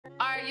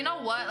Alright, you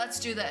know what? Let's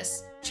do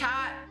this.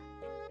 Chat.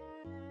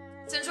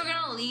 Since we're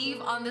gonna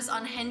leave on this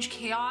unhinged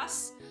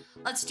chaos,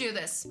 let's do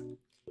this.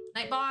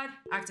 Nightbot,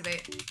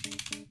 activate.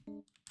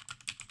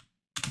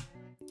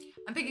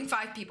 I'm picking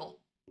 5 people.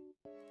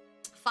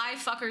 5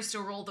 fuckers to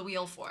roll the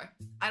wheel for.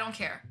 I don't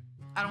care.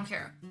 I don't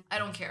care. I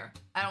don't care.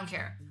 I don't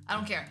care. I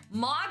don't care.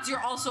 Mods,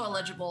 you're also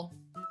eligible.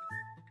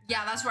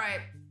 Yeah, that's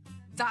right.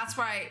 That's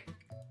right.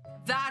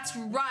 That's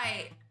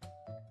right.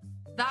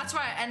 That's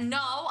right. And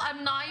no,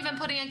 I'm not even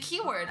putting a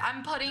keyword.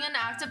 I'm putting an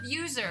active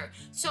user.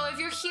 So if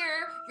you're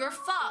here, you're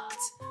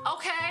fucked.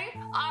 Okay?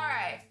 All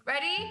right.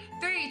 Ready?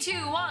 3, 2,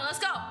 1, let's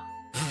go.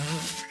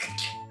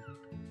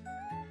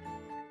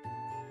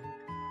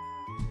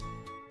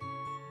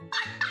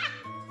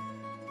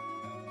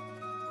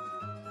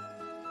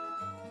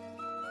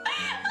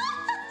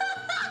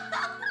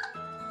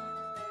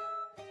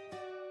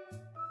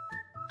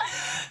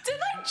 Did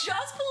I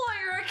just pull out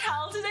your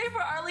account today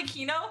for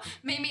Arlecchino?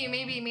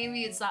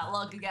 Maybe it's that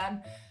luck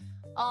again.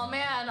 Oh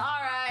man,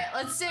 all right,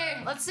 let's see.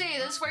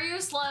 This is for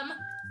you, Slim.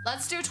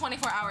 Let's do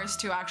 24 hours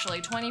too,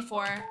 actually.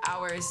 24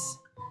 hours.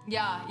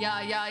 Yeah.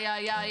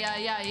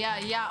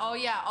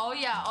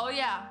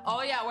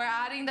 Oh yeah, we're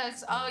adding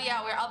this. Oh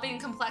yeah, we're upping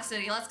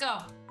complexity. Let's go.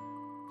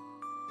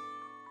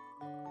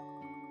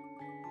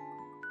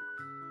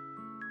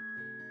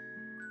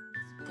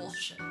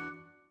 Bullshit.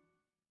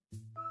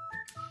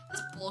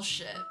 That's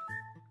bullshit.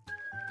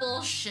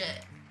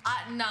 Bullshit.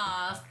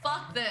 Nah,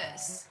 fuck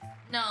this.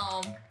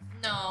 No.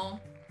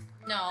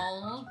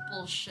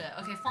 Bullshit.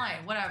 Okay,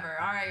 fine, whatever.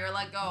 All right, you're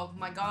let go.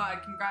 My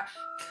God,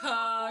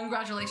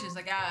 congratulations,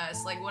 I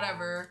guess. Like,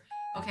 whatever.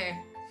 Okay.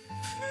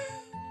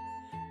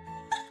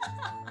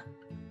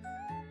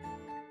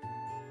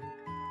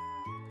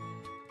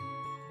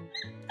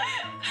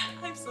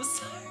 I'm so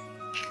sorry.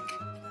 Okay.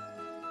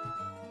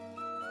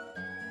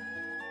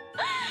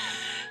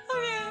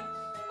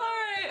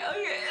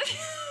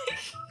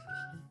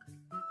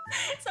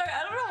 Sorry,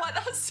 I don't know why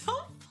that was so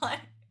fun.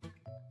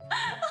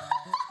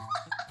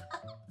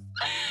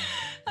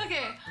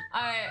 Okay,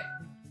 alright.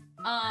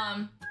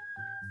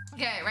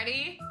 Okay,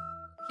 ready?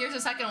 Here's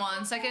the second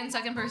one. Second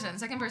person.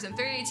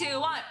 3, 2,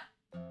 1.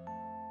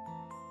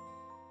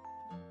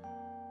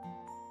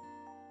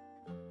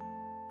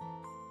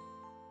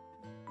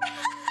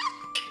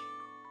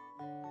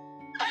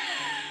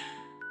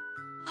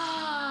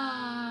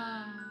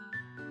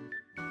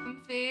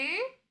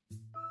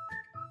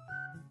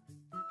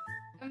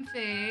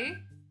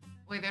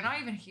 Wait, they're not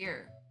even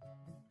here.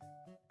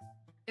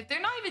 If they're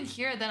not even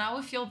here, then I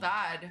would feel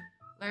bad.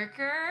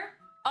 Lurker?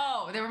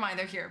 Oh, never mind,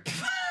 they're here.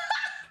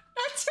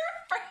 That's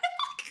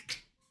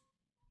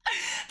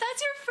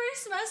your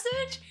first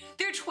message?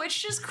 Their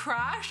Twitch just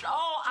crashed?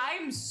 Oh,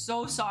 I'm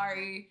so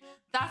sorry.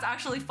 That's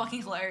actually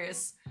fucking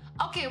hilarious.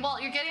 Okay, well,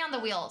 you're getting on the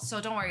wheel,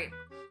 so don't worry.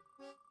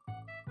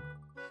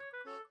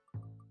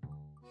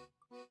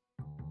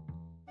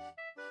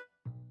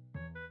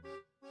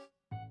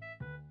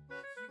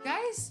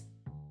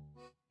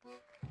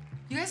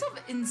 You guys have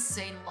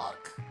insane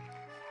luck.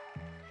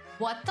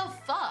 What the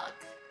fuck?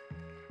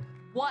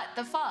 What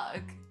the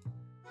fuck?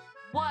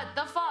 What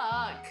the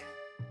fuck?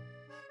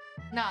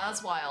 Nah,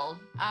 that's wild.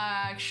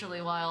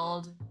 Actually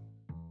wild.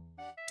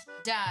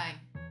 Dang.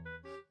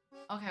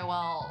 Okay,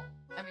 well,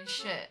 I mean,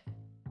 shit.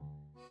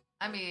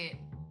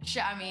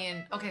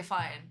 Okay,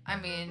 fine.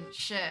 Okay,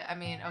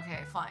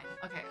 fine.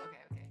 Okay.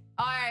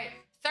 All right,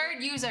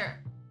 3rd user.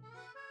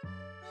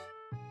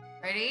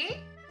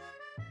 Ready?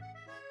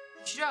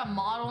 Should you do a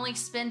mod only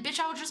spin? Bitch,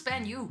 I would just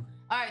ban you.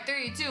 All right,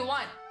 3, 2,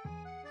 1.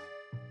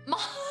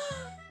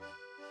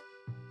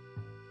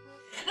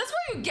 That's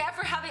what you get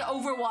for having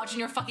Overwatch in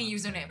your fucking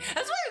username.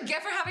 That's what you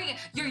get for having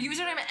your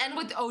username end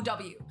with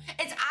OW.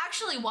 It's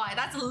actually why.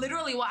 That's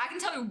literally why. I can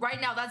tell you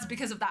right now that's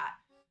because of that.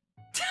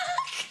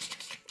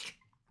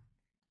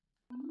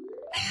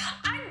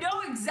 I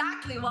know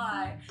exactly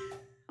why.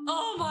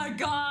 Oh my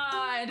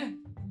God.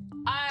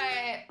 All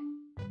right.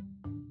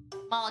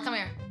 Mala, come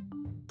here.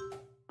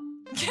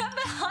 Get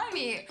behind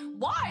me.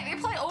 Why? They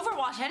play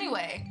Overwatch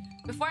anyway.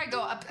 Before I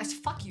go up,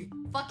 fuck you.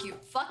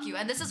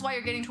 And this is why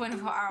you're getting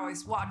 24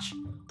 hours. Watch.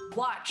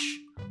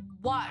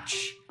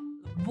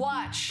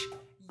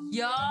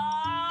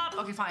 Yup.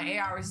 Okay, fine. 8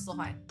 hours is still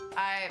fine.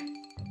 I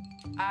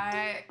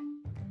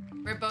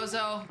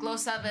Ripbozo, Glow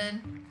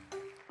 7.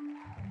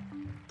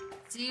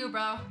 See you,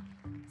 bro.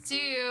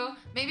 See you.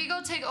 Maybe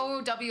go take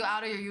OW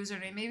out of your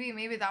username.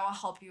 Maybe that will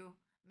help you.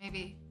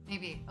 Maybe.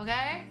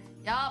 Okay?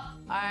 Yup.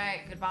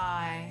 Alright,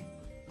 goodbye.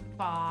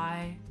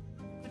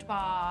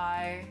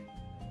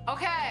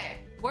 Okay,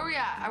 where are we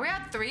at? Are we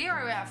at 3 or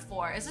are we at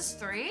 4? Is this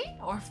 3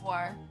 or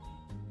 4?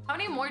 How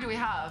many more do we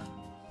have?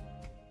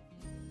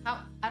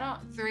 I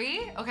don't,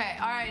 3? Okay,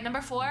 all right, number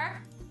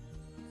 4.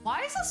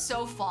 Why is this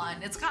so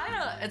fun? It's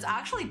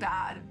actually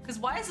bad, because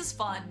why is this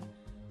fun?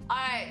 All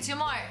right, 2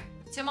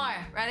 more,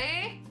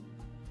 ready?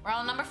 We're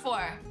on number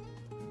 4.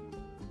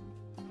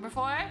 Number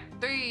 4,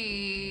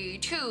 3,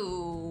 2,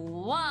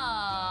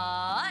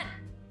 1.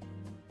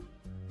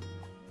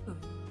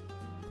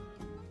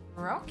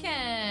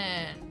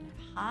 Broken.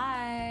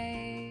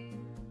 Hi.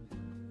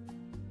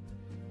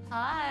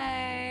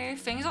 Hi.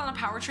 Things on a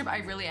power trip, I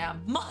really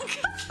am.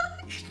 Monk.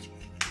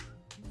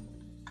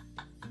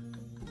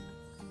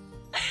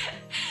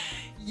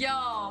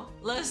 Yo,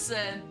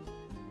 listen.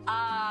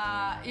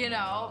 You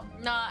know,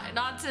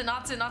 not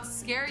to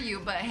scare you,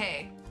 but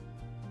hey,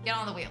 get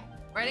on the wheel.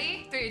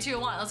 Ready? 3, 2,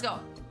 1, let's go.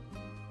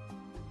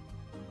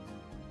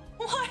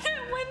 Why did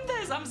I win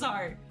this? I'm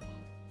sorry.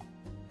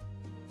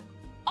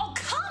 Oh,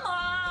 come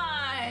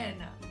on!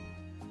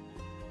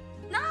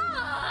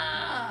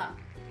 Nah!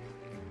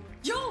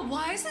 Yo,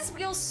 why is this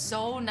wheel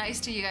so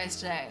nice to you guys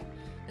today?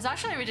 It's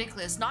actually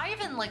ridiculous. Not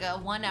even like a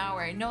 1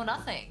 hour, no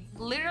nothing.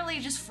 Literally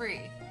just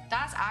free.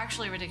 That's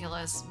actually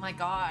ridiculous. My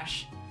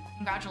gosh.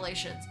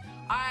 Congratulations.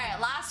 All right,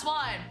 last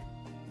one.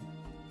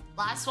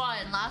 Last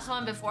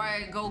one before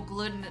I go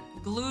glued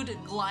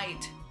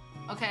glide.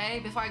 Okay,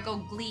 before I go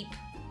gleep.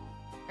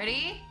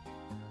 Ready?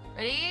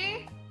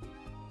 Ready?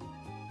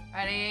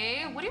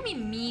 Ready? What do you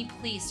mean me,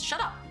 please?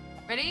 Shut up.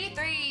 Ready?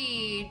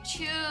 3,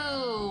 2, 1.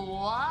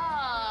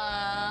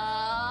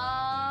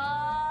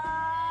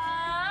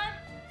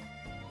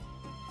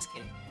 Just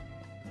kidding.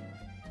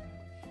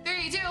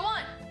 3, 2,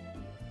 1.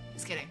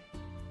 Just kidding.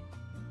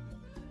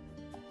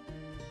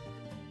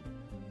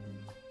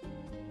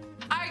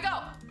 Alright,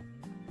 go.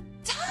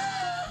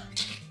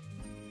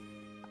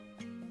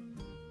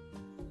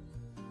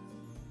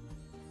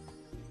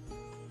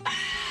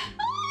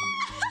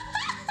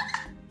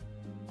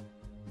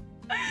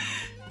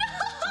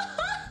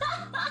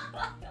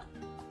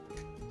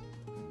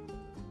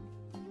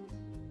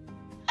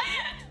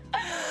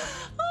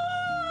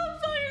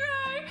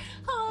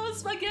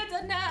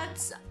 Spaghetti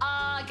nuts.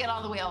 Get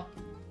on the wheel.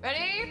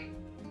 Ready?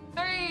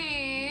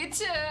 3,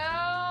 2, 1.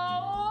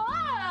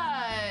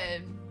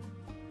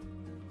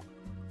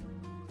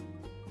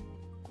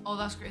 Oh,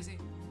 that's crazy.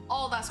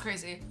 Oh, that's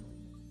crazy.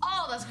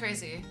 Oh, that's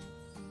crazy.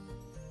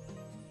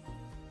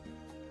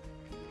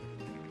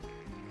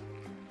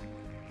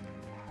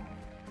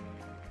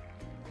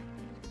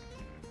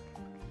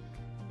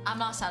 I'm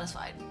not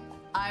satisfied.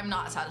 I'm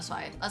not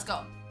satisfied. Let's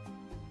go.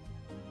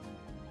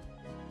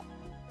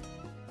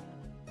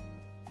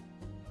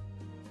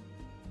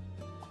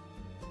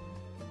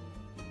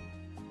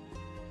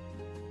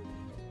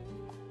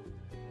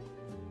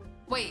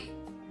 Wait.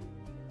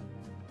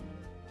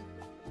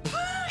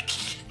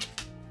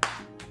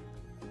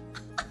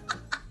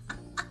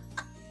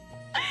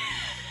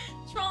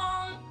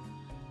 Strong.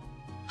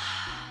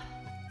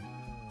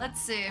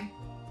 Let's see.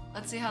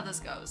 Let's see how this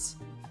goes.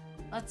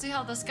 Let's see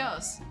how this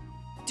goes.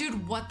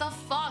 Dude, what the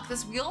fuck?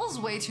 This wheel is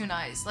way too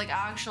nice. Like,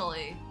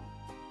 actually.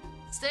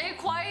 Stay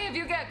quiet if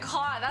you get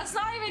caught. That's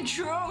not even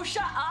true.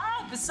 Shut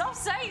up. Stop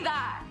saying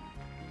that.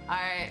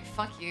 Alright,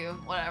 fuck you.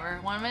 Whatever.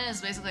 1 minute is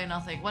basically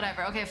nothing.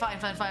 Whatever. Okay, fine.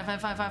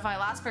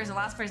 Last person.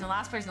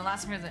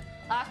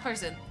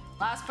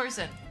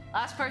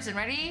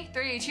 Ready?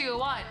 3, 2,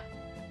 1.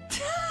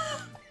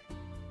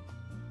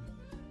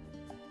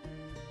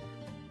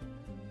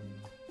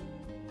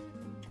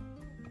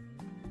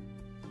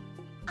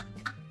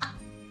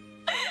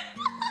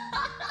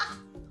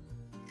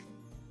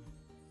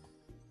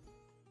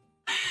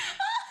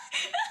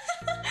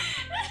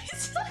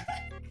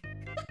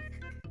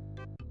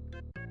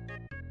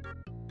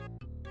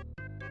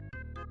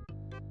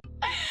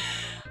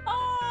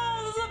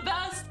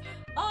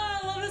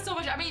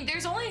 I mean,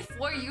 there's only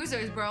 4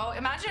 users, bro.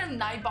 Imagine if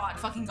Nightbot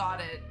fucking got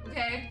it,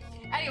 okay?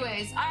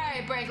 Anyways, all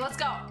right, break, let's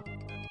go.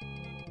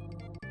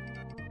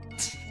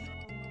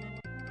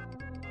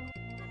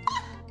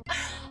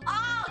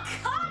 Oh,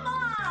 come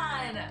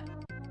on!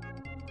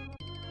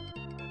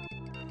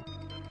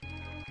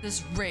 This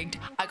is rigged.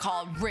 I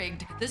call it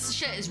rigged. This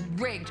shit is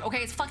rigged, okay?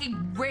 It's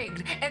fucking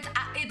rigged.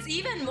 It's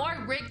even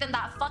more rigged than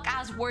that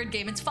fuck-ass word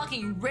game. It's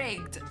fucking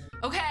rigged,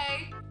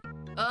 okay?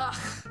 Ugh.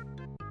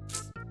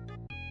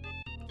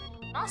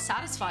 Not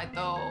satisfied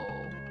though.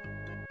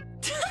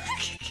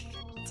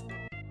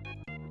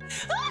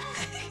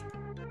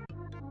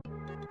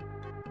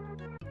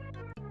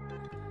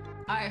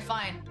 Alright,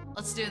 fine.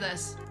 Let's do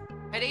this.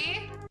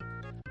 Ready?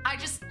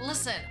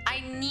 Listen,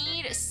 I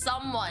need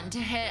someone to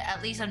hit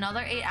at least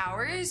another 8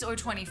 hours or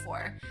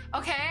 24.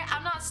 Okay?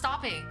 I'm not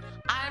stopping.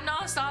 I'm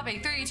not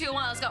stopping. 3, 2,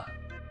 1, let's go.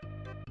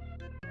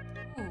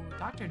 Ooh,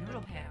 Dr.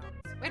 Noodle Pants.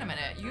 Wait a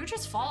minute. You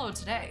just followed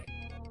today.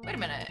 Wait a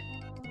minute.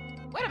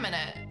 Wait a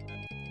minute.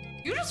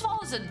 You just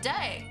followed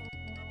today.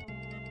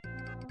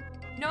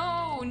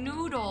 No,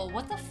 Noodle.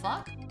 What the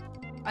fuck?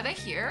 Are they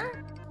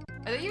here?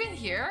 Are they even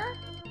here?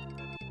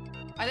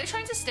 Are they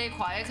trying to stay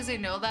quiet because they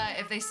know that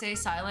if they stay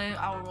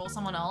silent, I will roll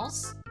someone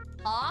else?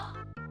 Huh?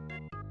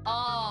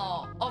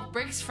 Oh. Oh,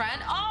 Brick's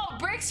friend? Oh,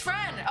 Brick's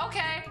friend.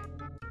 Okay.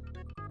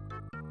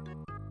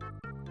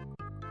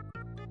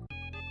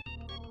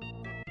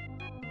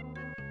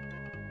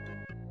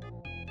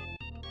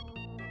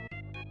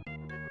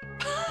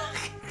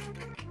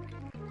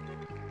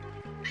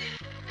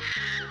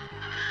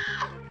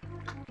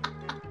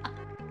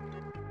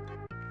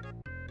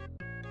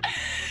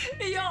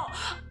 Yo,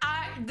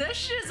 this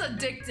shit is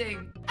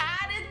addicting.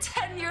 Added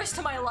 10 years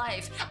to my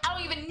life. I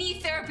don't even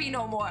need therapy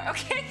no more,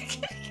 okay?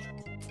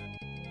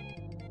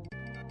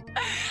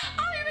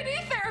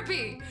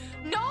 therapy.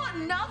 No,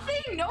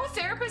 nothing, no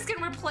therapist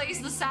can replace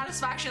the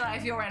satisfaction that I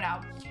feel right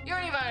now. You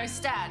don't even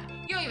understand.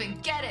 You don't even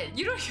get it.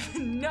 You don't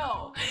even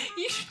know.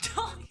 You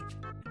don't even...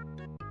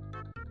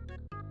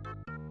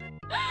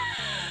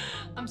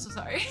 I'm so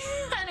sorry.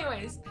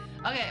 Anyways,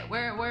 okay,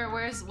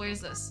 where's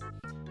this?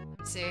 Let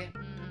me see.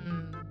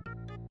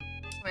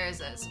 Where is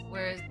this?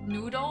 Where is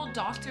Noodle?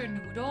 Dr.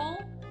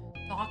 Noodle?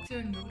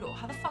 Dr. Noodle.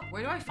 How the fuck?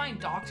 Where do I find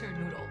Dr.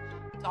 Noodle?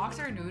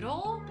 Dr.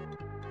 Noodle?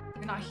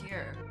 You're not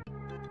here.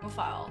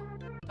 Profile.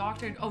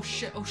 Dr. Oh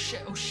shit, oh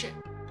shit, oh shit.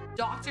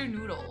 Dr.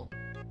 Noodle.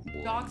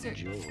 Dr.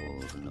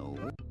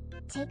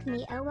 Take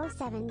me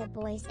 007, the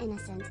boy's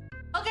innocent.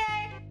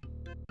 Okay.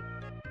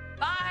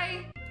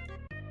 Bye.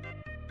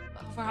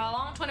 For how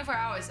long? 24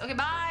 hours. Okay,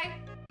 bye.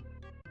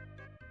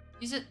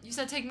 You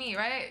said take me,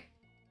 right?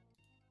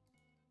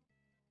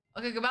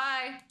 Okay,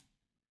 goodbye.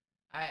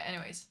 Alright,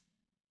 anyways.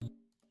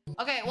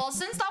 Okay, well,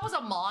 since that was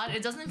a mod,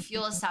 it doesn't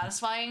feel as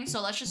satisfying, so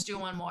let's just do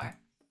one more.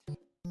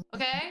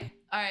 Okay?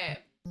 Alright.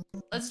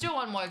 Let's do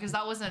one more, because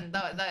that wasn't,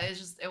 that is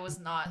just, it was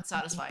not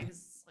satisfying.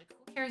 Cause, like,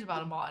 who cares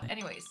about a mod?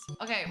 Anyways.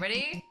 Okay,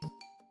 ready?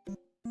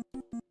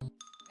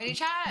 Ready,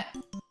 chat?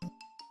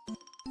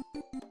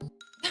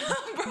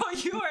 Bro,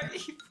 you are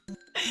evil.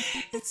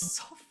 It's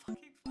so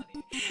fucking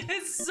funny.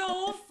 It's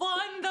so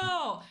fun,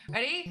 though.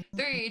 Ready?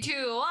 3,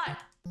 2, 1.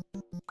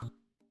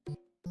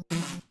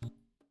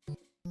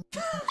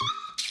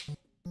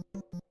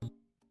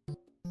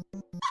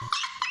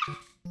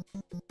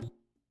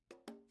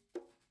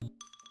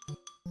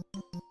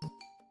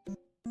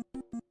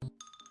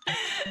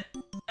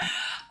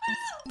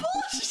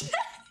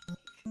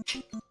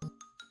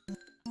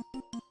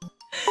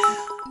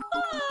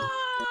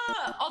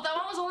 Oh, that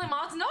one was only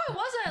mods? No, it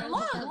wasn't.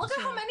 Look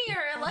at how many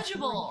are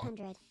eligible.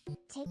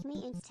 Take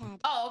me instead.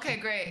 Oh, okay,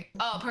 great.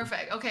 Oh,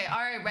 perfect. Okay, all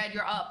right, Red,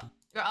 you're up.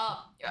 You're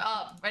up. You're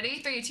up. Ready?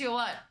 3, 2,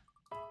 1.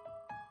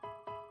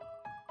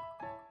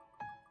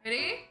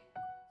 Ready?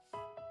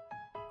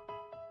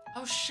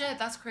 Oh shit,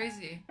 that's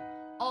crazy.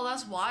 Oh,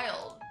 that's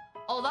wild.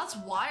 Oh, that's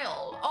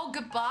wild. Oh,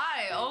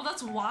 goodbye. Oh,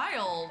 that's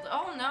wild.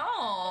 Oh no.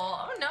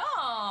 Oh no.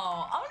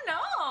 Oh no.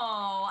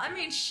 I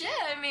mean, shit.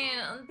 I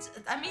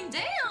mean,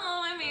 damn.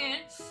 I mean,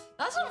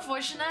 that's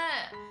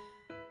unfortunate.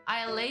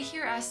 I lay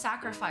here as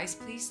sacrifice.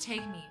 Please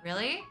take me.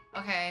 Really?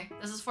 Okay.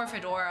 This is for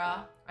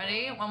Fedora.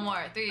 Ready? One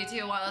more. 3,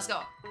 2, 1. Let's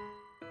go.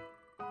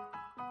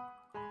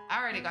 I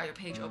already got your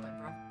page open,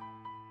 bro.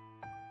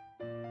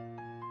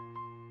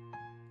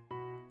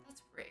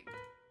 That's rigged.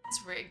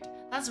 That's rigged.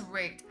 That's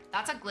rigged.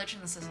 That's a glitch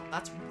in the system.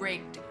 That's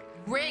rigged.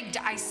 Rigged,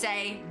 I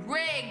say.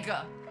 Rig!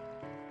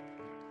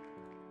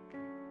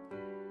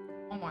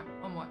 One more.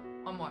 One more.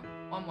 One more.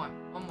 One more.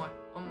 One more.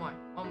 One more.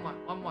 One more.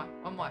 One more.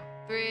 One more.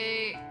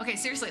 3. Okay,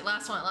 seriously.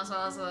 Last one. Last one.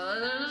 Last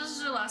one. Let's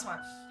do the last one.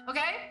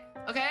 Okay?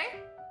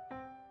 Okay?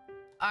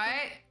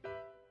 Alright. 3,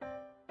 2,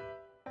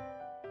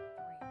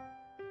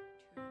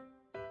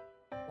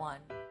 1.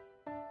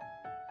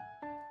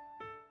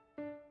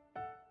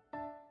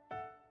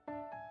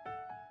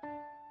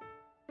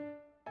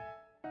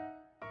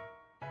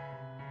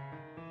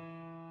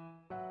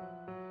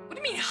 What do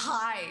you mean,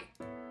 hi?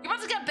 You're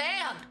about to get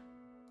banned!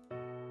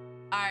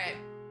 Alright.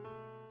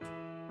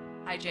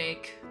 Hi,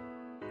 Jake.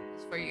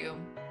 This is for you.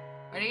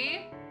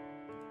 Ready?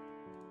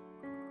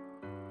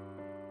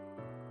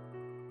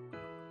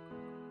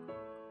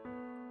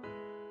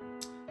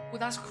 Ooh,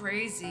 that's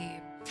crazy.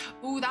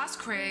 Ooh, that's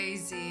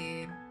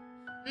crazy.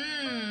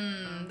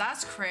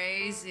 That's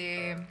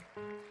crazy.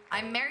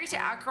 I'm married to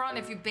Akron.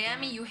 If you ban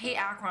me, you hate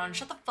Akron.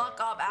 Shut the fuck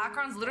up.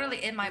 Akron's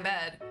literally in my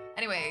bed.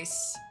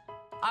 Anyways.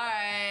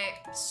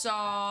 Alright, so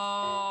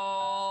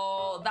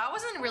that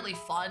wasn't really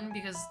fun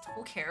because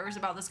who cares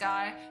about this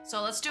guy?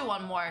 So let's do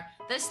one more.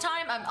 This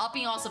time I'm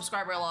upping all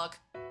subscriber luck.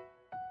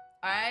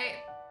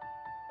 Alright?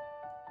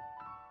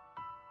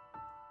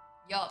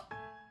 Yup.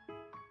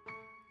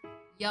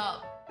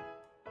 Yup.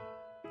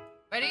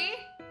 Ready?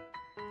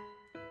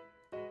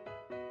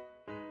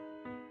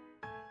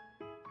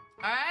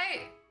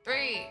 Alright?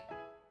 3,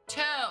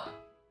 2,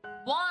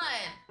 1.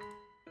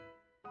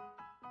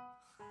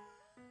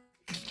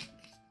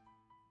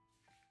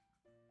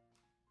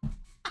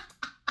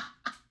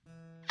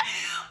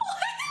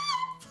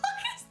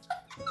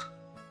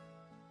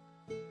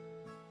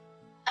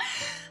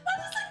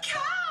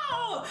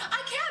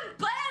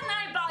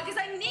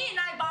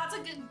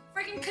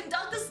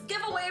 Conduct this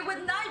giveaway with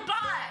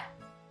Nightbot!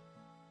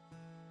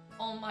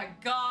 Oh my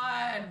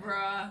god,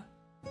 bruh.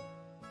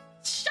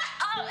 Shut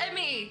up,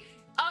 Emmy!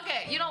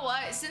 Okay, you know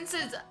what? Since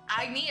it's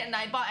I need a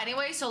Nightbot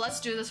anyway, so let's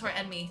do this for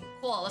Emmy.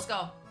 Cool, let's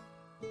go.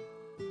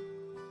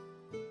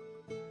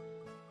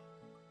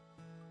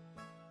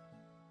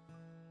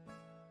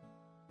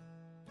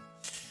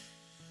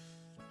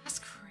 That's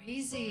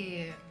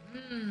crazy.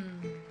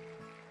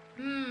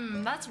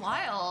 That's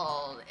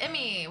wild.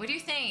 Emmy, what do you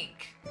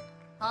think?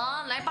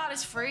 Huh? Nightbot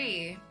is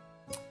free.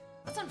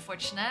 That's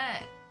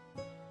unfortunate.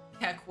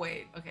 Heck,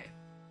 wait. Okay.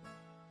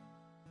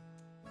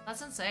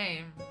 That's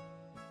insane.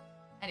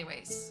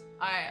 Anyways.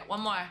 Alright,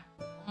 one more.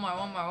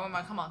 One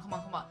more. Come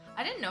on.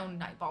 I didn't know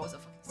Nightbot was a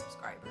fucking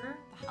subscriber.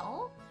 The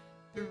hell?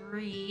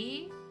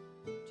 3,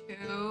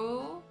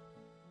 2,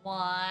 1.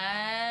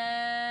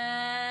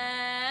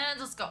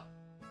 Let's go.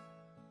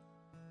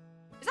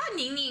 Is that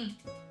Ning Ning?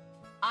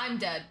 I'm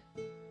dead.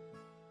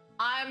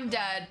 I'm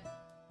dead.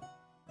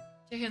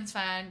 Chickens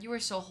fan, you were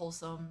so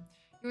wholesome.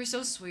 You were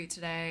so sweet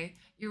today.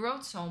 You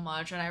wrote so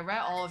much, and I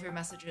read all of your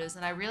messages,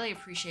 and I really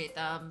appreciate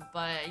them.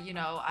 But, you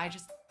know, I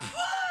just...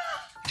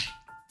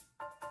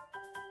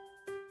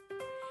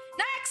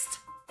 Next!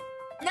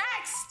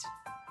 Next!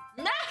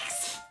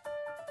 Next!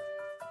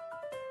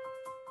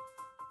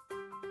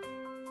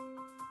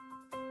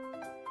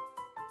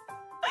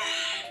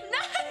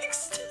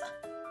 Next!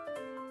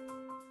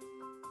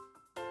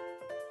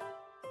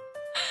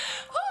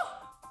 Whew.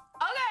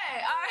 Okay,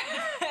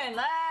 alright,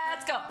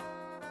 let's go.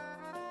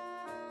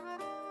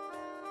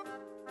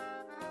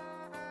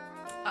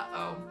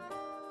 Uh-oh.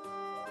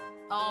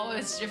 Oh,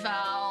 it's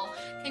Jafal.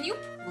 Can you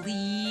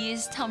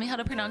please tell me how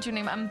to pronounce your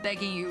name? I'm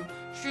begging you.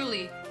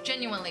 Truly,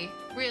 genuinely,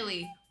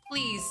 really,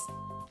 please.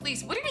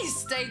 Please, what do you mean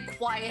stay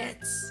quiet?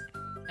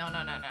 No,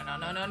 no, no, no, no,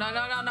 no, no, no,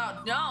 no, no,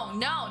 no, no,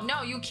 no,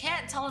 no, you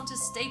can't tell him to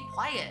stay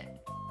quiet.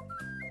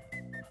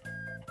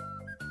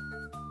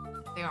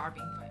 They are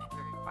being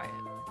very quiet.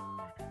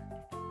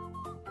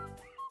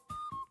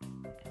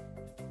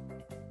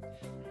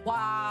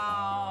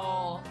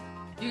 Wow.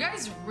 You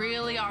guys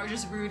really are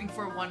just rooting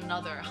for one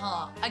another,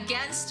 huh?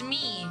 Against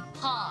me,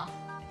 huh?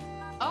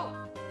 Oh,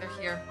 they're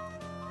here.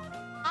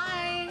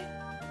 Hi.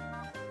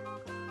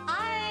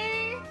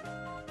 Hi.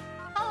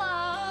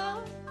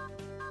 Hello.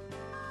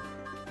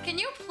 Can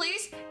you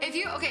please, if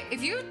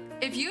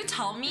you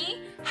tell me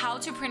how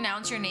to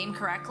pronounce your name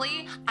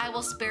correctly, I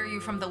will spare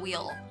you from the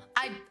wheel.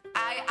 I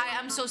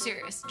am so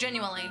serious,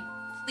 genuinely.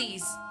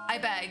 Please, I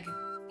beg.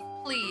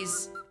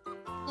 Please.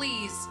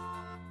 Please.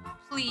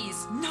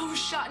 Please, no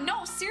shot.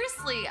 No,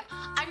 seriously,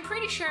 I'm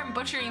pretty sure I'm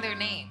butchering their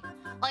name.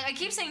 Like, I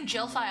keep saying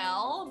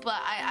Jilfael,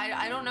 but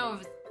I don't know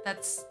if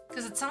that's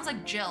because it sounds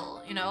like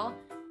Jill, you know?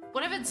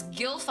 What if it's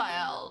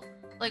Gilfael?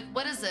 Like,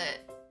 what is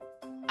it?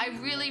 I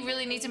really,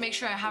 really need to make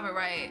sure I have it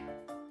right.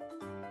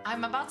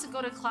 I'm about to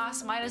go to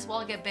class, might as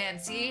well get banned.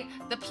 See,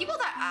 the people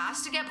that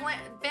asked to get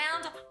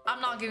banned,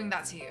 I'm not giving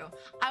that to you.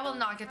 I will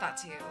not get that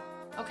to you,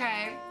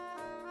 okay?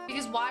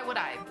 Because why would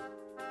I?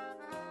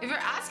 If you're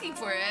asking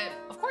for it,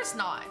 of course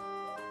not.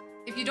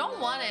 If you don't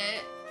want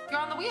it, you're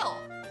on the wheel.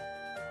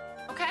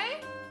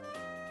 Okay?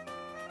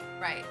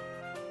 Right.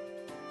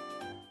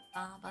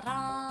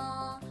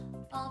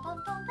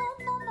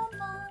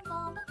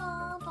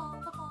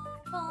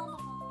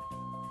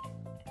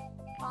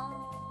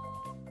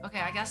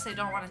 Okay, I guess they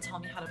don't want to tell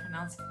me how to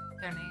pronounce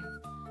their name.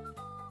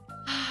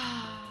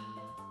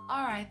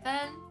 Alright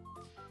then.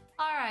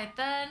 Alright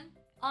then.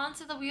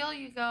 Onto the wheel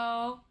you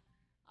go.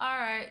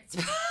 Alright.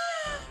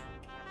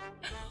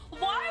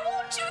 Why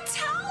won't you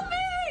tell me?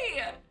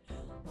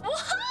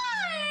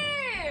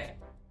 Why?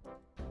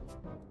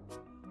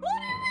 What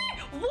do you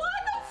mean?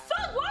 What the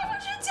fuck? Why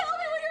would you tell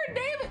me what your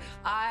name is?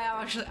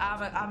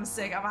 I'm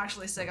sick. I'm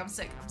actually sick. I'm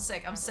sick. I'm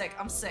sick. I'm sick.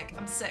 I'm sick.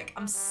 I'm sick.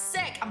 I'm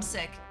sick. I'm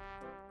sick.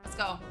 Let's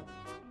go.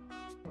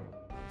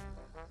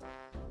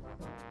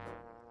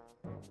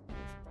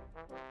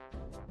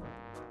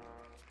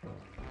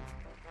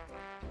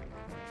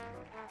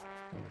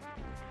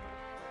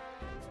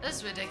 This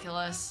is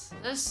ridiculous.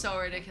 This is so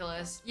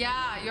ridiculous.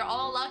 Yeah, you're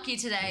all lucky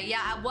today.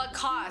 Yeah, at what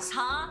cost,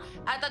 huh?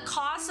 At the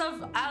cost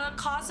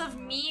of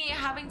me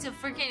having to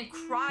freaking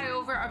cry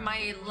over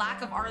my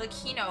lack of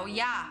Arlecchino.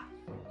 Yeah.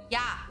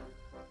 Yeah.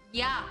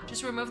 Yeah.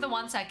 Just remove the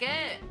 1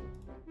 second.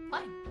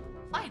 Fine.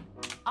 Fine.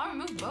 I'll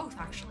remove both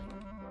actually.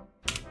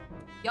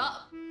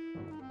 Yup.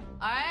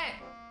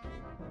 Alright.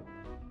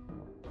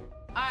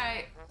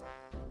 Alright.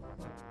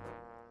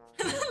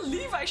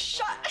 Levi,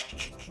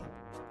 shut.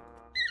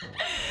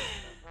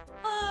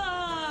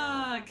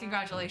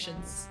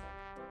 Congratulations.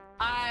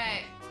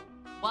 Alright.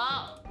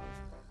 Well,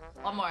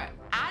 one more.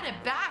 Add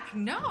it back.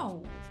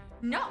 No.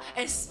 No.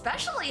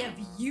 Especially if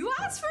you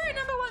ask for a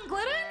 #1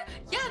 Glidden?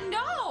 Yeah,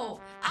 no.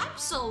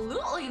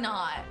 Absolutely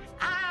not.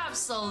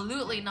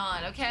 Absolutely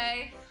not,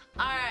 okay?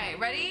 Alright,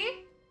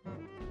 ready?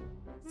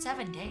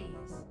 7 days.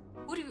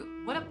 Who do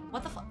you,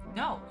 what the fuck?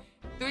 No.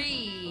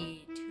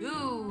 3,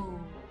 2,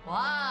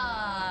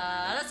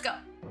 1. Let's go.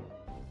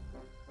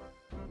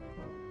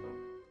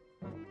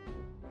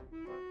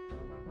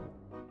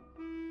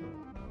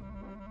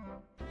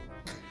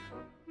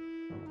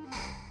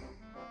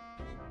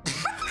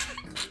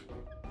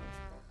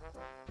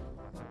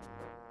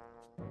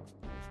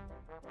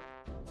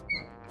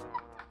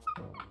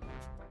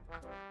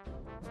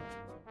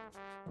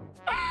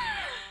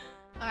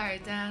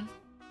 Alright, Dan.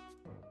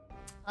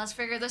 Let's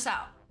figure this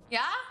out.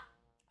 Yeah?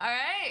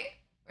 Alright.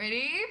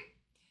 Ready?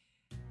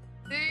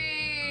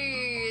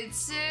 3,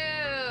 2,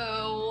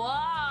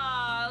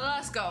 1.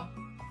 Let's go.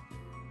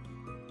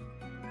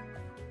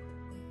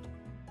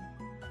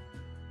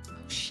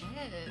 Oh, shit.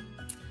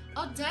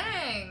 Oh,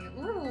 dang.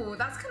 Ooh,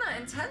 that's kind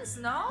of intense,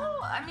 no?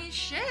 I mean,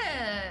 shit.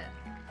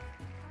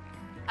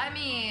 I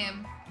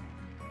mean...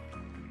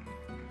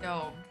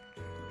 Yo.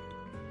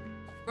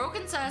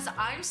 Broken says,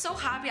 I'm so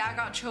happy I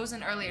got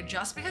chosen earlier.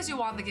 Just because you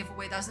won the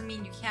giveaway doesn't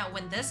mean you can't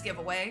win this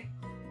giveaway.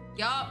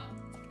 Yup,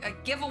 a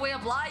giveaway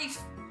of life.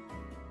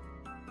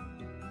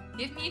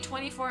 Give me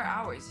 24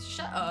 hours.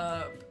 Shut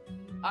up.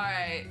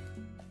 Alright.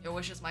 Your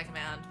wish is my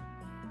command.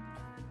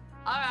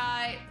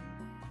 Alright.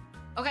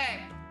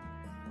 Okay.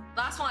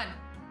 Last one.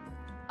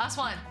 Last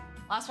one.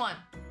 Last one.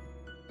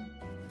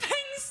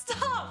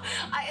 Stop!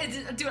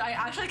 Dude, I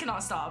actually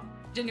cannot stop.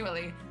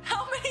 Genuinely.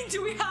 How many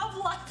do we have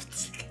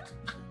left?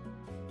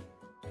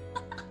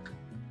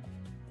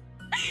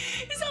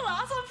 Is the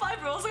last one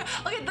 5 rolls?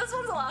 Okay, this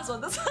one's the last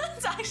one. This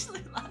one's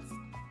actually the last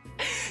one.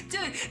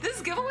 Dude,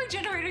 this giveaway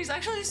generator is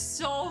actually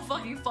so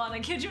fucking fun. I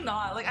kid you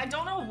not. Like, I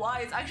don't know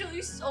why. It's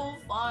actually so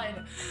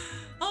fun.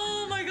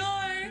 Oh my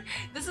god.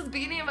 This is the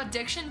beginning of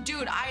addiction.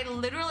 Dude, I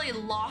literally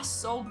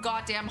lost so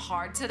goddamn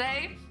hard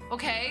today.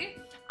 Okay?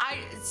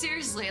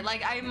 Seriously,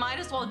 like, I might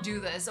as well do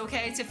this,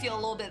 okay? To feel a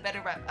little bit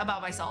better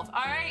about myself.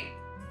 Alright?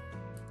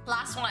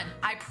 Last one.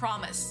 I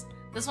promise.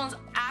 This one's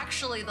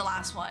actually the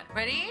last one.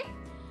 Ready?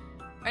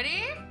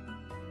 Ready?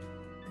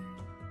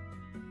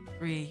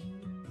 3,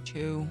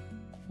 2,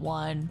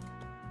 1.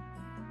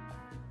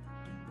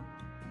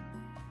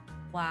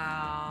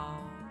 Wow.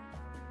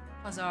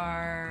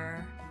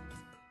 Bazaar.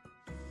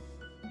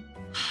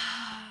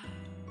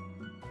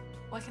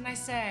 What can I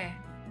say?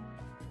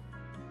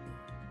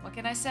 What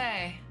can I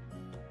say?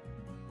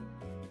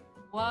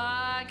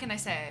 What can I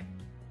say?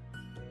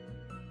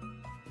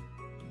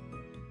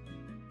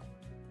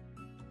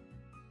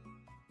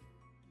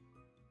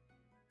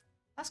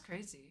 That's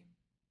crazy.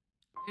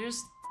 You're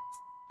just...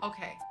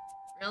 Okay.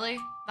 Really?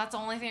 That's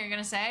the only thing you're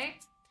gonna say?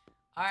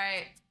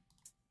 Alright.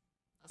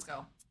 Let's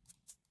go.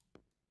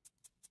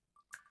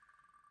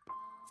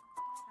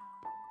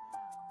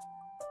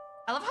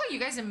 I love how you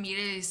guys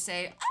immediately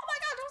say, oh my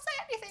god, don't say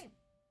anything!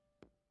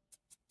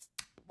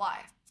 Why?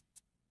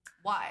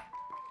 Why?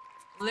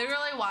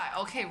 Literally why?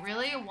 Okay,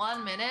 really?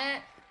 1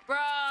 minute?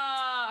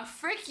 Bruh,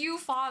 frick you,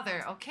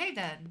 father. Okay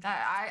then,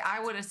 I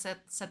would have said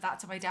that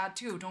to my dad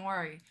too, don't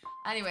worry.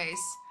 Anyways,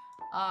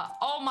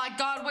 oh my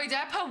god, wait, did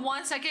I put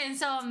 1 second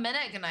instead of a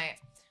minute? Good night.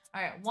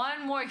 Alright,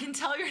 one more. I can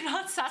tell you're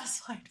not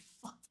satisfied.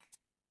 Fuck.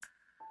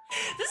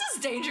 This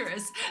is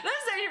dangerous. This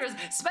is dangerous.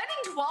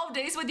 Spending 12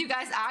 days with you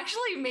guys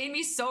actually made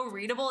me so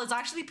readable. It's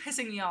actually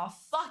pissing me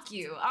off. Fuck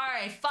you.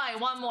 Alright, fine,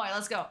 one more.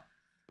 Let's go.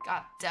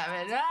 God damn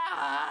it.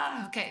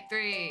 Ah! Okay,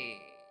 3,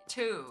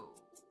 2,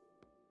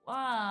 1.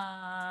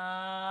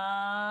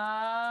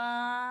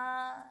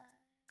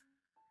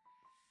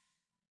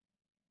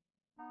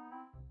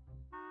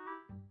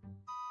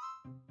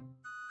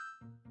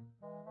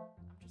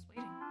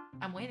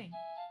 I'm waiting.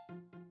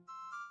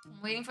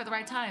 I'm waiting for the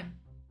right time.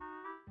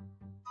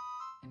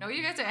 I know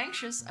you guys are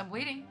anxious. I'm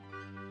waiting.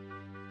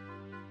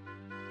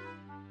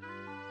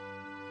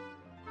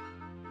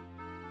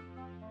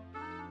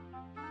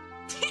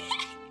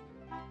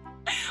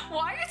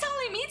 Why are you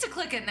telling me to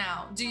click it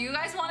now? Do you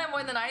guys want it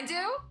more than I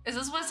do? Is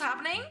this what's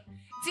happening?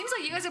 It seems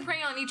like you guys are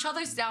preying on each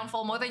other's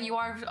downfall more than you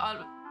are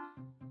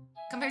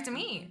compared to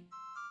me.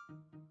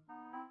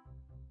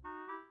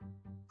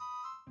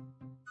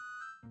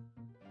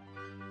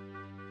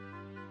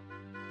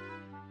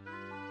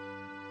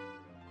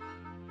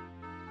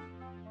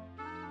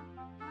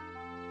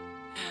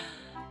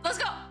 Let's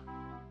go!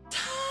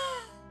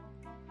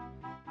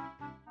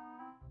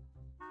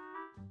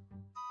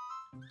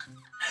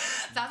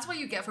 That's what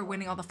you get for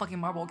winning all the fucking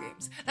marble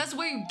games. That's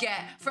what you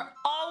get for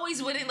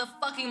always winning the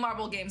fucking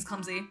marble games,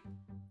 Clumsy.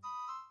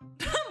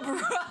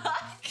 Bruh.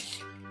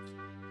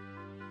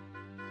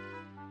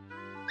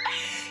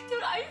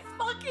 Dude, I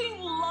fucking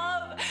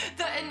love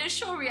the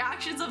initial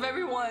reactions of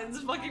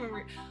everyone's fucking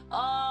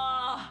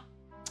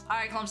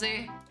Alright,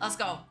 Clumsy. Let's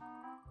go.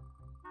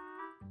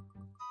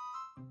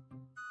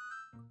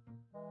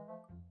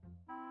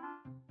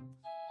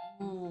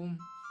 Ooh.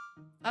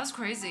 That's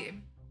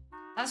crazy.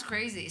 That's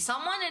crazy.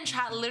 Someone in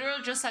chat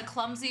literally just said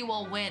Clumsy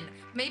will win.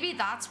 Maybe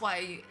that's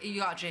why you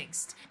got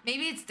jinxed.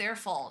 Maybe it's their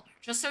fault.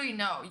 Just so you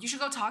know. You should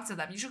go talk to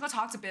them. You should go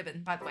talk to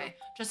Bibbin, by the way.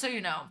 Just so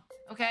you know.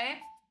 Okay?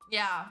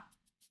 Yeah.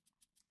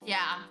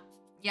 Yeah.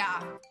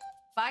 Yeah.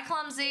 Bye,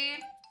 Clumsy.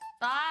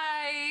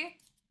 Bye.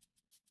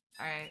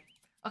 Alright.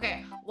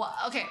 Okay. Well,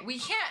 okay, we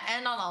can't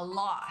end on a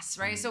loss,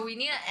 right? So we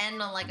need to end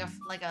on like a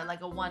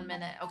 1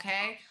 minute,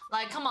 okay?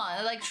 Like, come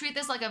on, like treat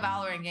this like a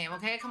Valorant game,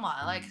 okay? Come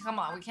on, like, come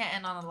on. We can't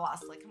end on a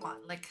loss. Like, come on,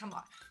 like, come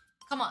on,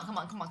 come on, come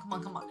on, come on, come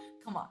on, come on,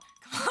 come on, come on.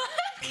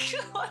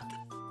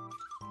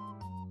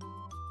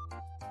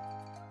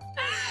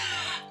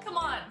 Come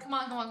on, come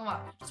on, come on, come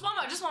on. Just one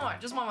more, just one more,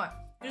 just one more.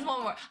 Just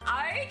one more.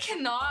 I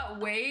cannot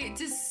wait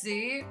to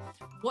see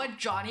what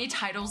Johnny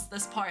titles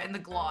this part in the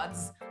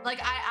GLODs.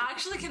 Like, I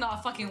actually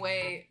cannot fucking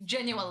wait.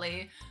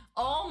 Genuinely.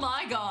 Oh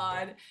my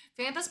god. I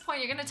think at this point,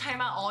 you're gonna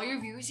time out all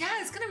your views.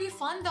 Yeah, it's gonna be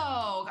fun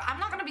though. I'm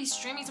not gonna be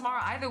streaming tomorrow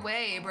either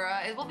way,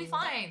 bruh. It will be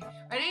fine.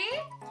 Ready?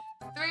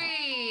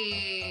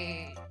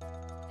 3.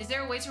 Is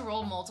there a way to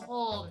roll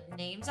multiple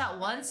names at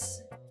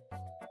once?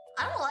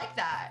 I don't like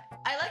that.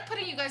 I like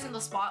putting you guys in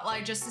the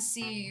spotlight just to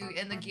see you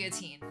in the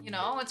guillotine. You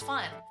know, it's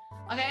fun.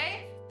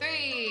 Okay?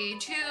 3,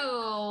 2,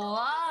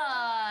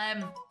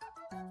 1.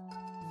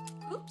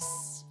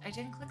 Oops, I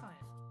didn't click on it.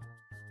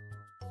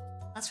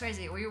 That's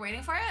crazy. Were you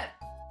waiting for it?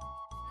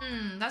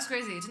 That's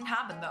crazy. It didn't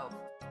happen though.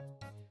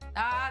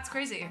 That's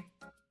crazy.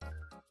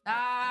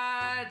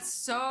 That's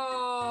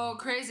so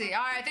crazy.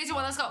 All right, 3, 2,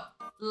 1, let's go.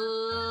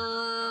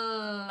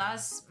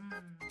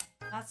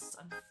 That's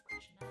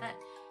unfortunate.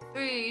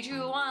 3,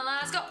 2, 1,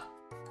 let's go.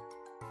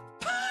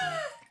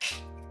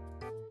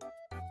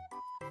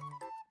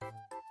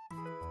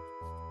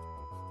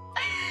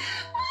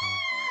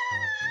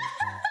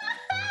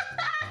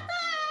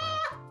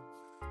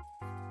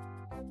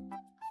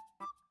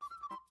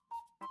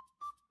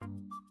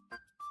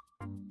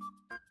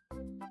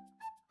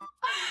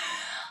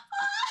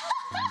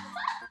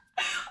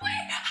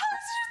 Wait, how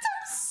did you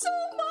type so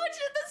much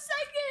in the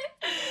second?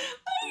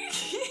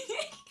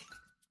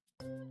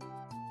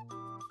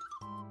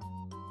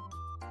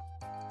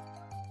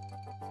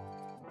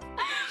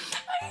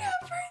 I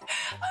can't breathe.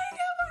 I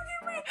can't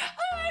fucking breathe.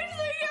 I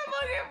actually can't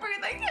fucking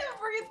breathe. I can't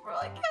breathe, bro. I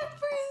can't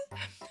breathe.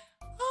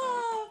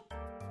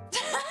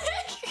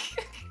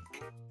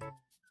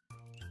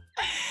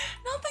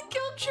 Not the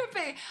guilt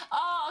tripping.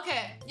 Oh,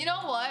 okay. You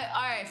know what?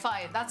 All right,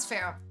 fine. That's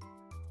fair.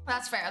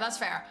 That's fair. That's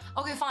fair.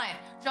 Okay, fine.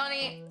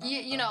 Johnny,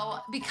 you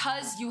know,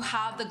 because you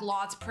have the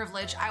Glotz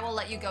privilege, I will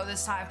let you go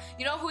this time.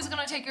 You know who's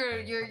gonna take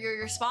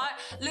your spot?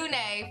 Lune.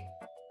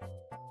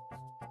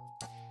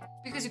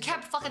 Because you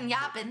kept fucking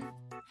yapping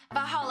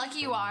about how lucky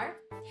you are.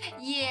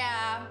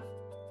 Yeah.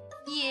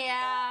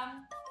 Yeah.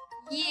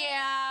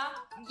 Yeah.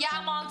 Yeah,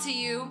 I'm on to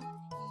you.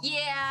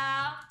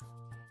 Yeah.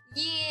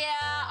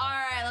 Yeah.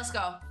 Alright, let's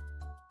go.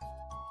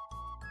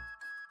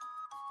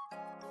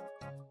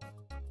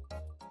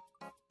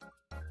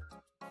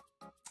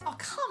 Oh,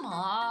 come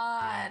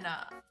on.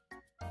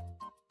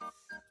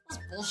 This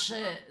is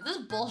bullshit. This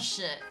is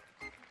bullshit.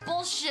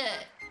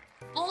 Bullshit.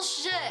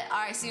 Bullshit.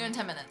 Alright, see you in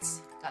 10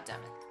 minutes. God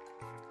damn it.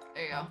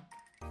 There you go.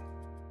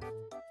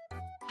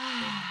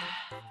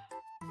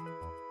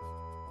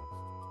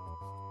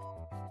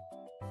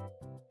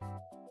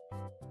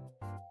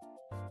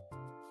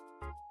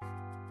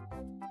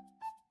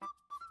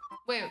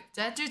 Wait,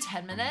 did I do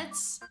 10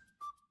 minutes?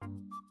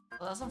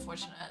 Well, that's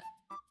unfortunate.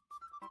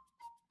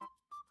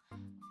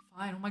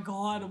 Fine, oh my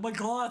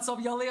god,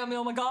 stop yelling at me,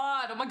 oh my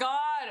god,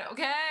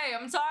 okay,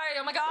 I'm sorry,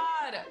 oh my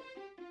god.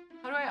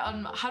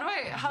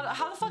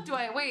 How the fuck do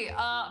I, wait,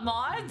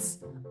 mods?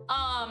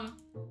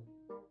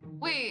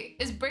 Wait,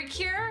 is Break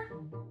here?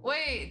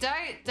 Wait, did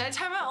I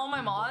time out all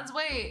my mods?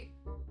 Wait,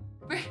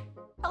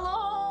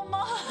 hello,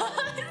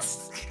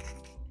 mods?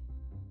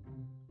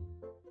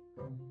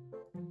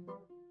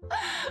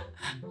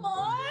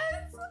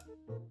 Mods?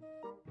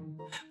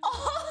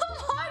 All the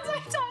mods I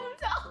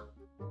timed out.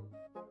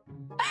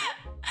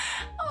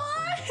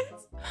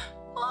 Mods!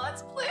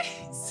 Mods,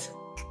 please!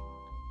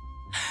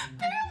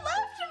 Bear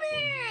left me!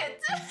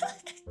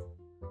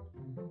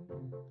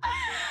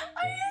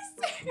 Are you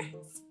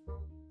serious?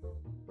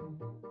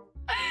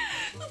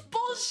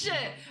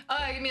 Bullshit!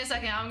 Give me a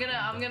second.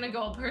 I'm gonna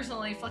go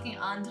personally fucking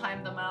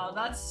untime them out.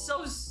 That's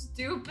so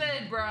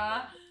stupid,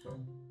 bruh.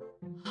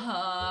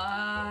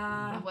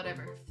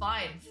 Whatever.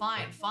 Fine.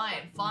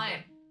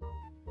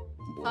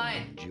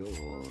 Well.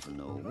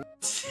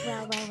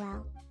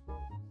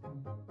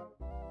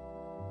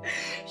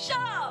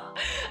 Shut up!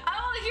 I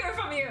want to hear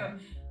from you.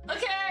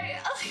 Okay?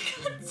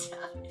 God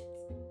damn it.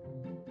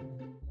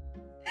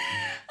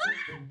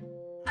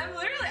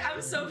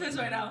 I'm so pissed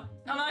right now.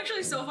 I'm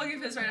actually so fucking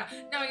pissed right now.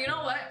 No, you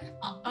know what?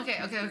 Okay.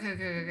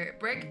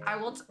 Brick, I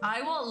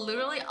will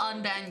literally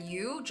unban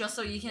you just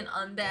so you can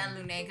unban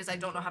Lune because I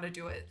don't know how to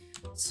do it.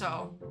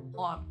 So, hold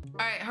on.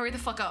 All right, hurry the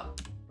fuck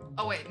up.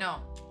 Oh wait,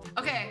 no.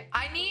 Okay,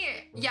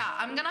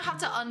 I'm gonna have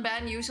to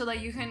unban you so that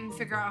you can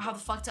figure out how the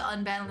fuck to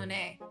unban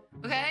Lune.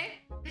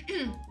 Okay?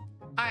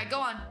 All right, go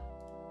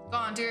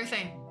on, do your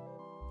thing.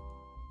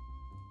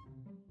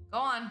 Go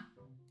on.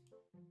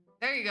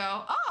 There you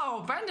go.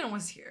 Oh, Brendan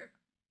was here.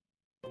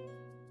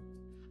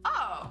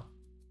 Oh.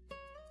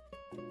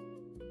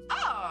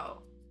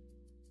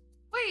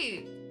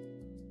 Wait,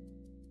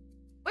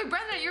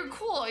 Brendan, you're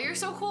cool. You're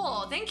so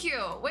cool. Thank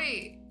you.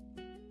 Wait,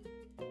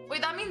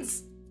 that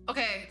means...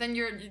 Okay, then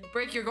you're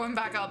going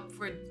back up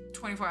for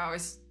 24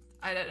 hours.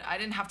 I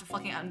didn't have to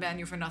fucking unban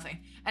you for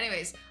nothing.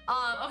 Anyways,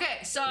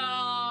 okay, so...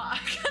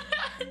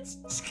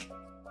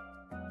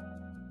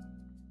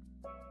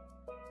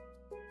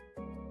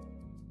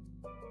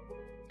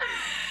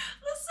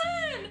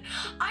 Listen,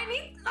 I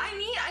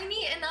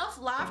need enough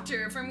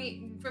laughter for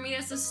me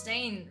to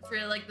sustain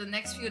for like the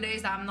next few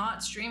days that I'm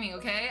not streaming,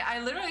 okay? I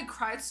literally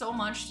cried so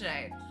much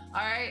today.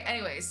 All right,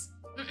 anyways.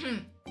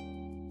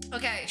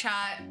 Okay,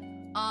 chat.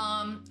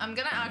 I'm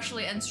gonna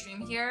actually end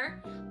stream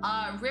here.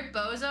 Rip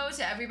bozo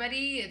to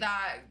everybody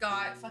that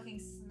got fucking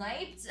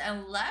sniped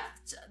and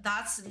left.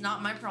 That's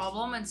not my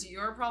problem. It's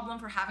your problem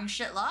for having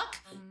shit luck.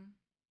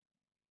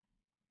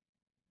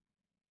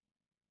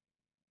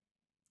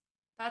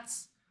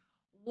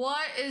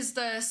 What is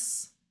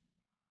this?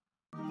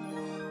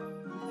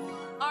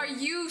 Are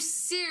you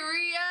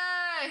serious?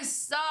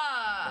 Nicholas!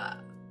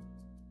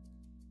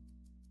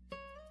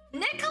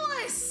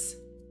 Nicholas!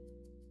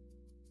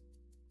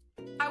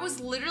 I was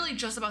literally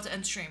just about to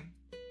end stream.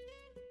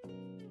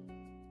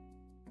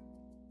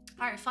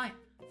 Alright, fine.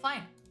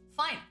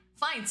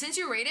 Since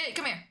you raided,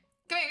 come here,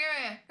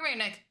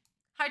 Nick.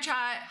 Hi,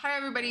 chat. Hi,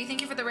 everybody.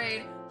 Thank you for the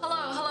raid.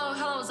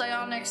 Hello,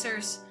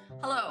 Zionixers.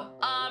 Hello.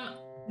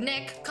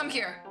 Nick, come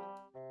here.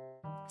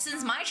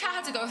 Since my chat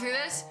had to go through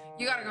this,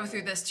 you gotta go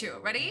through this too.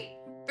 Ready?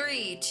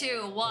 3,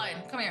 2, 1.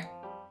 Come here.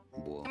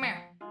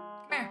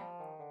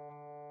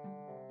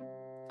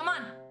 Come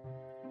on.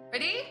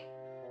 Ready?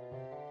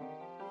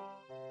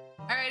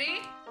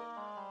 Alrighty?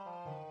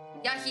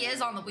 Yeah, he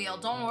is on the wheel.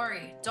 Don't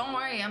worry.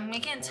 I'm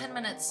making it 10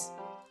 minutes.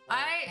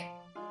 Alright?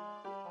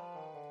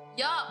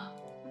 Yup.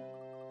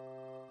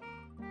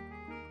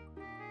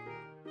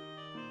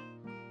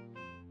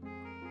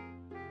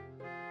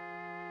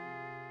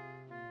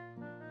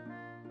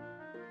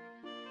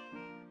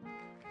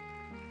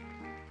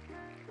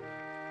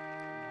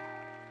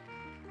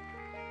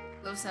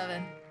 Low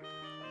 7.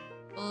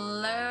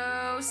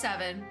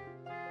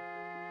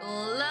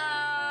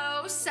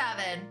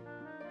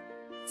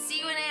 See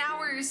you in 8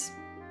 hours.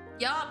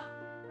 Yup.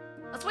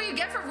 That's what you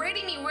get for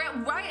raiding me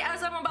right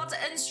as I'm about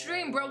to end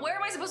stream, bro. Where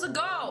am I supposed to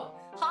go?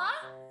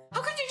 Huh?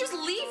 How could you just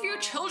leave your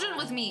children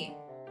with me?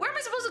 Where am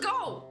I supposed to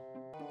go?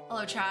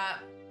 Hello,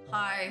 chat.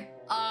 Hi.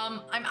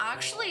 I'm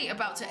actually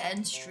about to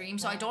end stream,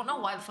 so I don't know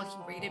why the fuck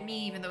you raided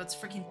me, even though it's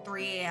freaking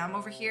 3 a.m.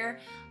 over here.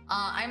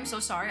 I'm so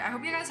sorry. I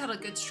hope you guys had a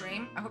good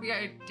stream. I hope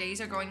your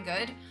days are going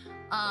good.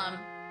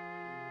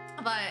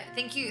 But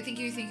thank you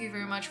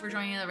very much for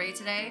joining the raid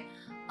today.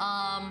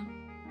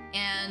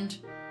 And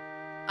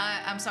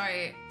I'm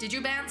sorry. Did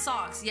you ban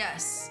Socks?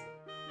 Yes.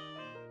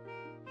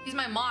 He's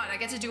my mod. I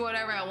get to do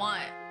whatever I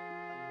want.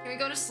 Can we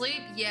go to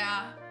sleep?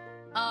 Yeah.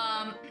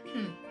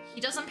 He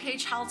doesn't pay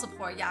child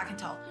support. Yeah, I can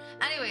tell.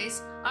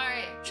 Anyways, all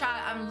right,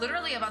 chat. I'm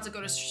literally about to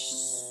go to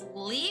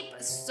sleep.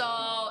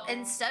 So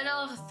instead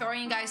of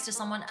throwing you guys to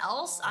someone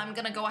else, I'm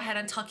gonna go ahead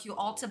and tuck you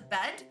all to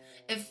bed.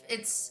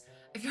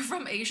 If you're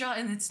from Asia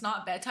and it's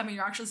not bedtime and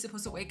you're actually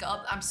supposed to wake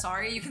up, I'm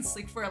sorry, you can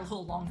sleep for a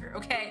little longer,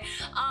 okay?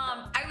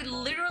 I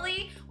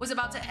literally was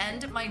about to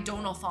end my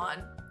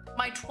donathon,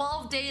 my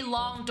 12-day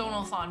long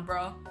donathon,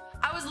 bro.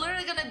 I was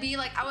literally gonna be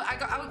like, I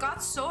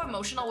got so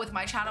emotional with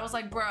my chat. I was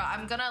like, bro,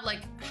 I'm gonna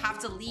like have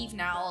to leave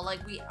now.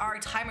 Like our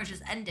timer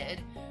just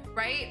ended,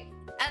 right?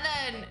 And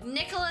then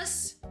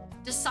Nicholas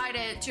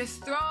decided to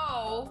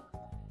throw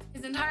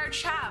his entire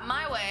chat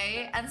my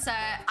way and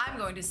said, I'm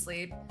going to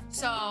sleep.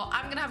 So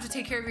I'm gonna have to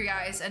take care of you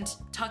guys and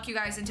tuck you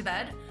guys into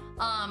bed.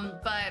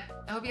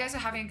 But I hope you guys are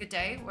having a good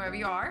day wherever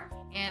you are.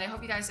 And I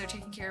hope you guys are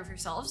taking care of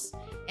yourselves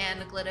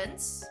and the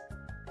Gliddens.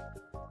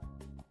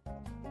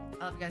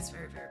 I love you guys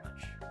very, very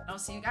much. And I'll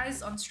see you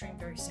guys on stream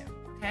very soon,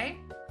 okay?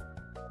 Take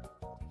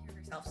care of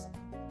yourselves.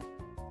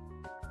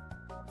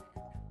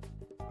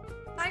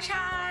 Bye,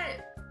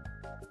 chat!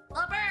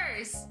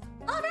 Lovers!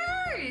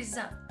 Lovers!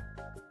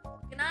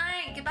 Good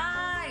night,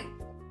 goodbye!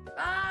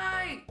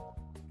 Bye!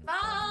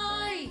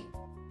 Bye!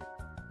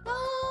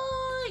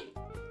 Bye!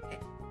 Okay.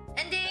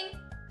 Ending!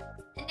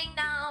 Ending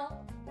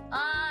now!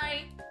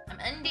 Bye! I'm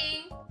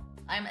ending!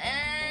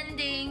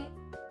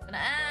 Gonna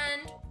end!